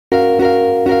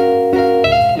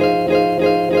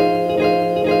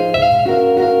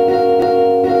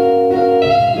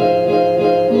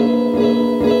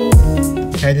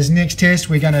test,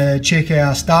 we're going to check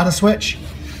our starter switch.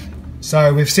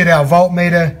 So we've set our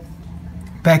voltmeter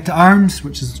back to ohms,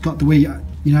 which has got the wee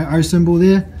O symbol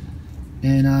there,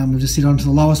 and we've just set on to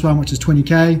the lowest one, which is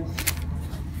 20k.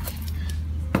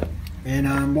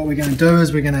 And what we're going to do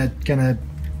is we're going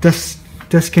to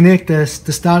disconnect the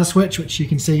starter switch, which you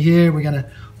can see here. We're going to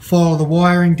follow the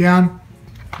wiring down,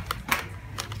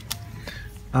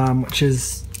 which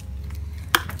is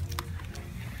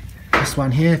this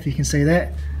one here, if you can see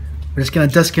that. We're just going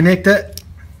to disconnect it.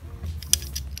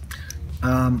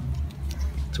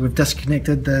 So we've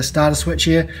disconnected the starter switch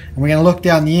here, and we're going to look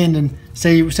down the end and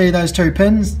see those two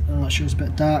pins. I'm not sure, it's a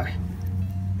bit dark.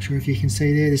 Not sure if you can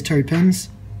see there's two pins.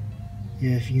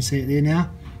 Yeah, if you can see it there now.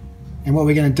 And what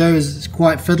we're going to do is, it's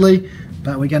quite fiddly,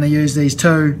 but we're going to use these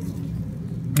two.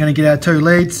 We're going to get our two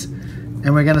leads,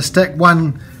 and we're going to stick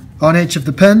one on each of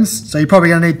the pins. So you're probably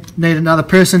going to need another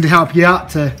person to help you out.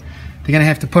 They're going to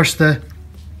have to push the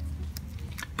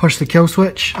kill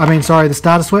switch. The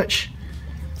starter switch.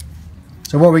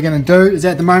 So what we're going to do is,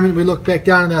 at the moment, we look back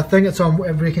down at our thing. It's on,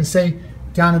 as we can see,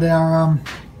 down at our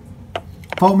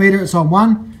voltmeter. It's on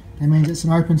 1. That means it's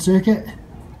an open circuit.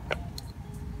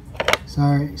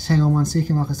 So just hang on 1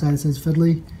 second. Like I say, this is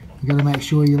fiddly. You've got to make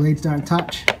sure your leads don't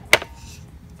touch.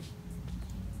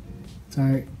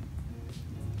 So,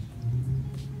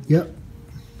 yep.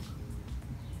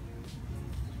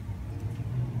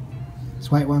 Just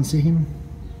wait 1 second.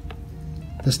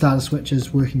 The starter switch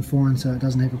is working fine, so it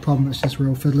doesn't have a problem. It's just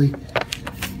real fiddly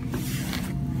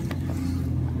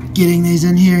getting these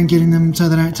in here and getting them so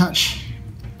they don't touch.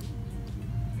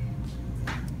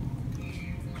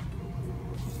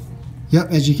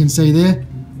 Yep, as you can see there.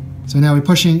 So now we're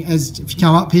pushing, if you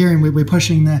come up here, and we're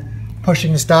pushing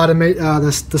the starter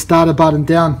the starter button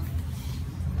down,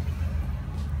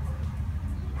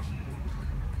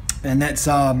 and that's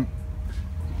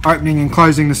opening and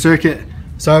closing the circuit.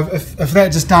 So if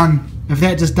that just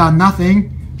done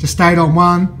nothing, just stayed on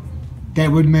 1,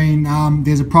 that would mean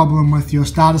there's a problem with your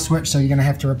starter switch. So you're going to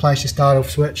have to replace your starter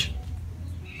switch.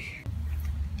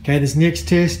 Okay, this next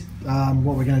test,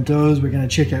 what we're going to do is we're going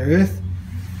to check our earth.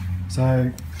 So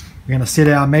we're going to set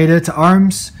our meter to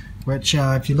ohms, which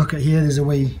if you look at here, there's a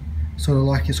wee sort of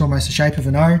like, it's almost the shape of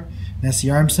an O. That's the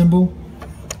ohm symbol,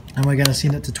 and we're going to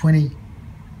send it to 20k.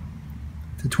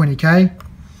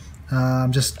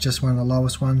 Just one of the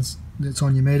lowest ones that's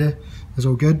on your meter is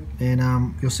all good,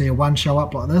 and you'll see a 1 show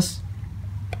up like this.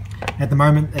 At the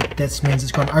moment, that means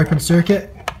it's got an open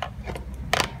circuit.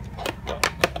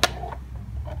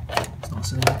 It's not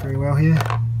sitting up very well here.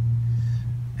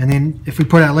 And then if we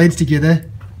put our leads together,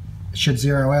 it should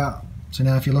zero out. So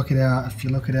now if you look at our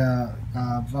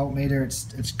voltmeter,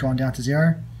 it's gone down to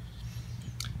 0.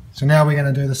 So now we're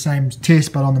going to do the same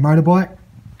test but on the motorbike.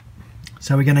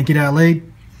 So we're going to get our lead.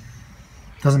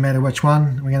 Doesn't matter which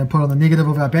one. We're going to put on the negative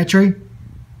of our battery,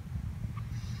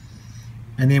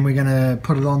 and then we're going to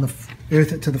put it on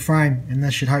earth it to the frame, and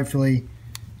this should hopefully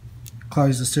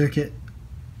close the circuit.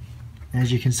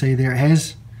 As you can see there, it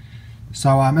has.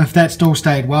 So if that still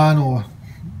stayed 1 or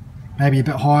maybe a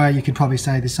bit higher, you could probably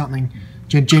say there's something,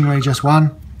 generally just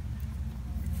 1.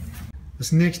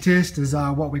 This next test is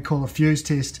what we call a fuse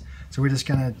test. So we're just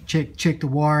going to check the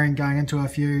wiring going into our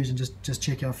fuse, and just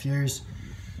check our fuse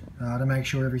to make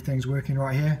sure everything's working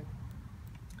right here.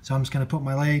 So I'm just going to put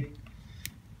my lead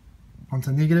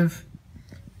onto negative,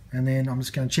 and then I'm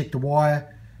just going to check the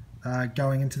wire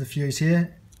going into the fuse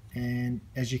here, and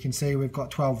as you can see, we've got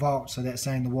 12 volts, so that's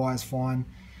saying the wire's fine.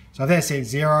 So if that said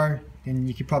 0, then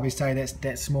you could probably say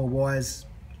that small wire's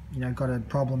got a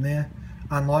problem there.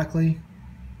 Unlikely.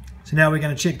 So now we're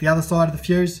going to check the other side of the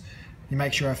fuse. You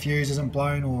make sure our fuse isn't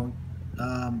blown or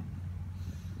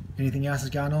anything else is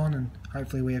going on, and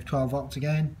hopefully we have 12 volts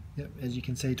again. Yep, as you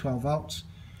can see, 12 volts.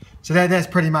 So that's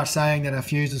pretty much saying that our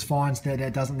fuse is fine, so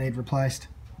that doesn't need replaced.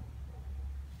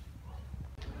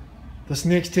 This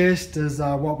next test is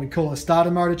what we call a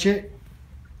starter motor check,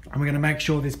 and we're going to make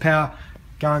sure there's power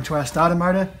going to our starter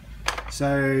motor.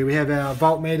 So we have our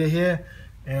voltmeter here,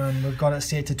 and we've got it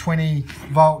set to 20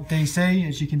 volt DC,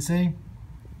 as you can see.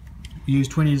 We use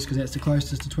 20 just because that's the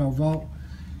closest to 12 volt.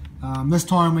 This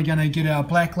time we're going to get our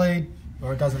black lead,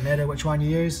 or it doesn't matter which one you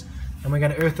use, and we're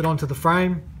going to earth it onto the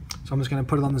frame. So I'm just going to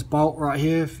put it on this bolt right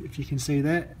here, if you can see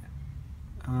that.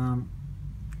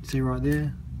 See right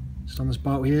there, just on this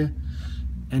bolt here.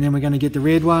 And then we're going to get the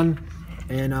red one,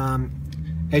 and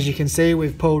as you can see,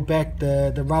 we've pulled back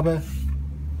the rubber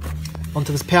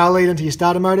onto this power lead into your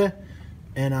starter motor,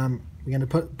 and we're going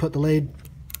to put the lead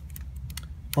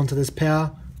onto this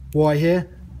power wire here,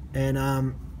 and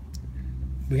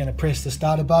we're going to press the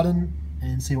starter button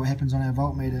and see what happens on our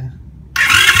voltmeter.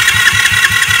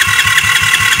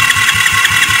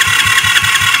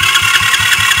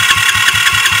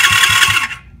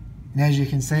 and as you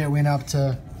can see, it went up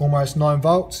to almost 9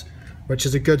 volts, which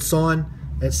is a good sign.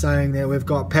 It's saying that we've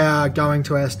got power going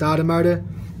to our starter motor.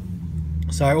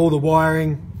 So all the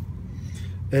wiring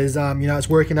is, you know, it's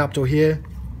working up to here.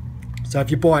 So if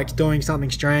your bike's doing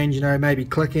something strange, you know, maybe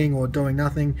clicking or doing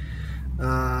nothing,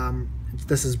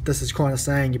 this is kind of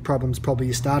saying your problem's probably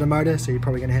your starter motor, so you're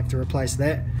probably going to have to replace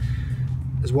that,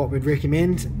 is what we'd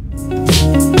recommend.